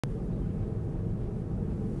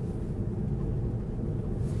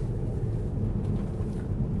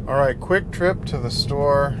Alright, quick trip to the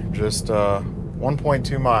store, just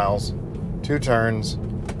 1.2 miles, 2 turns.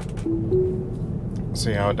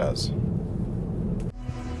 See how it does.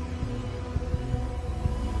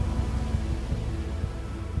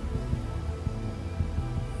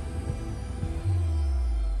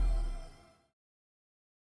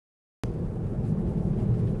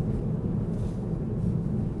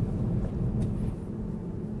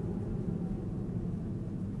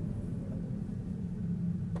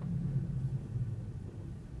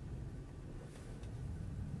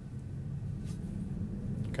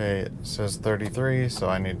 Okay, it says 33, so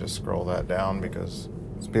I need to scroll that down because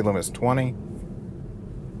speed limit is 20.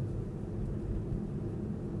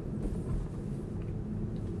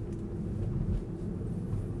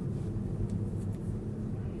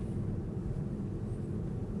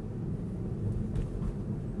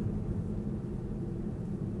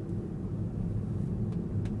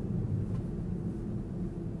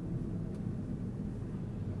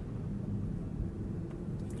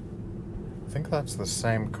 I think that's the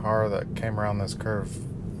same car that came around this curve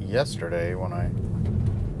yesterday when I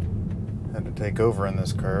had to take over in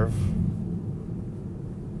this curve.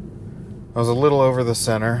 I was a little over the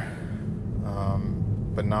center,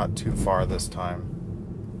 but not too far this time.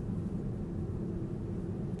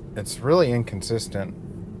 It's really inconsistent.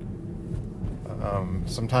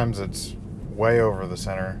 Sometimes it's way over the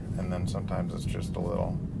center, and then sometimes it's just a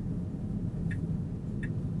little.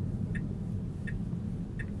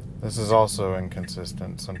 This is also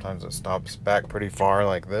inconsistent. Sometimes it stops back pretty far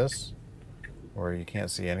like this, where you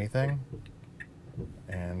can't see anything.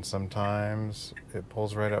 And sometimes it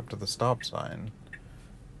pulls right up to the stop sign.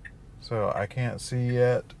 So I can't see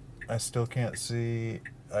yet. I still can't see.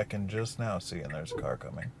 I can just now see, and there's a car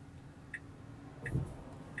coming.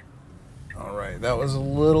 Alright, that was a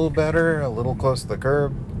little better, a little close to the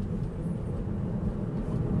curb.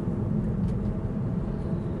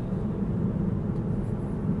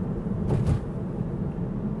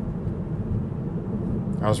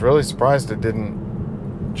 I was really surprised it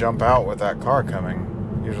didn't jump out with that car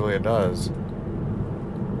coming. Usually it does.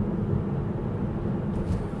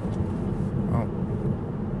 Oh.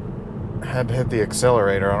 I had to hit the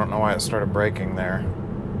accelerator. I don't know why it started braking there.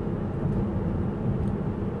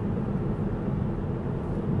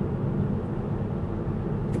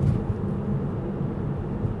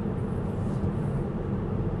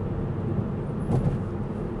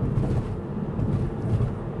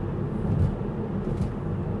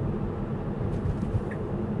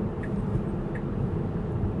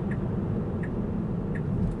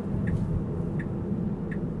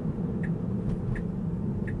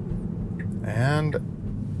 And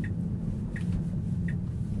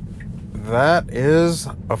that is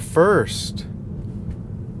a first.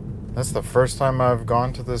 That's the first time I've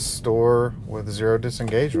gone to this store with 0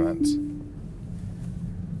 disengagements.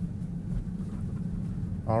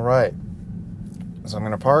 Alright. So I'm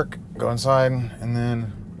going to park, go inside, and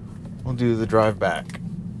then we'll do the drive back.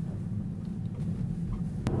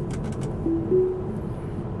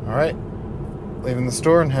 Alright. Leaving the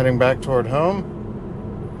store and heading back toward home.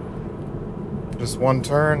 Just one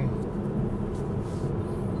turn.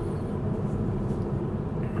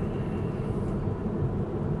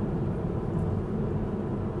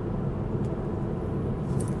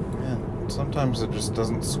 And sometimes it just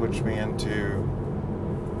doesn't switch me into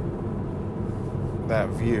that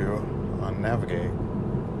view on Navigate.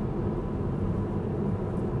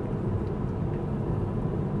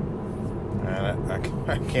 And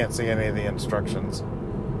I can't see any of the instructions.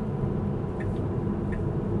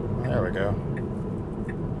 There we go.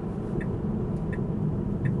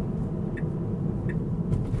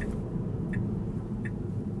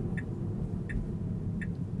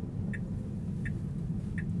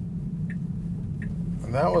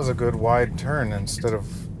 That was a good wide turn instead of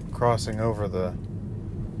crossing over the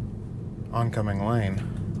oncoming lane.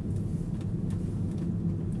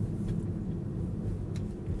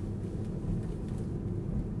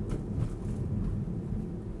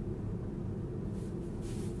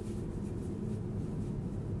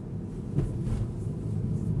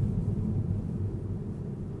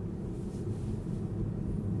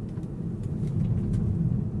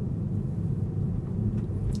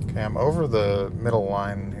 Okay, I'm over the middle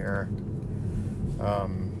line here.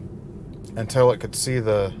 Until it could see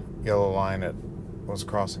the yellow line, it was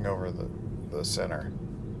crossing over the center.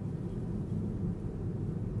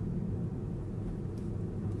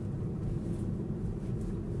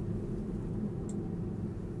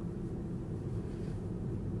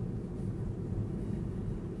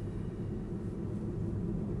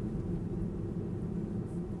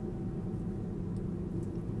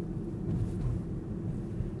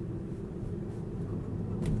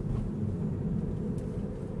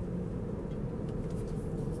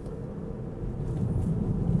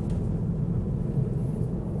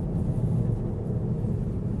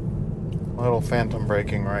 little phantom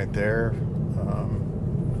braking right there.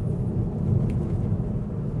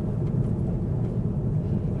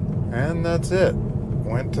 And that's it.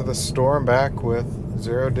 Went to the store and back with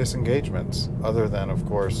 0 disengagements, other than, of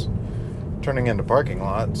course, turning into parking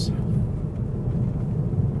lots.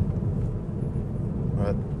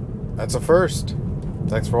 But that's a first.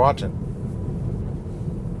 Thanks for watching.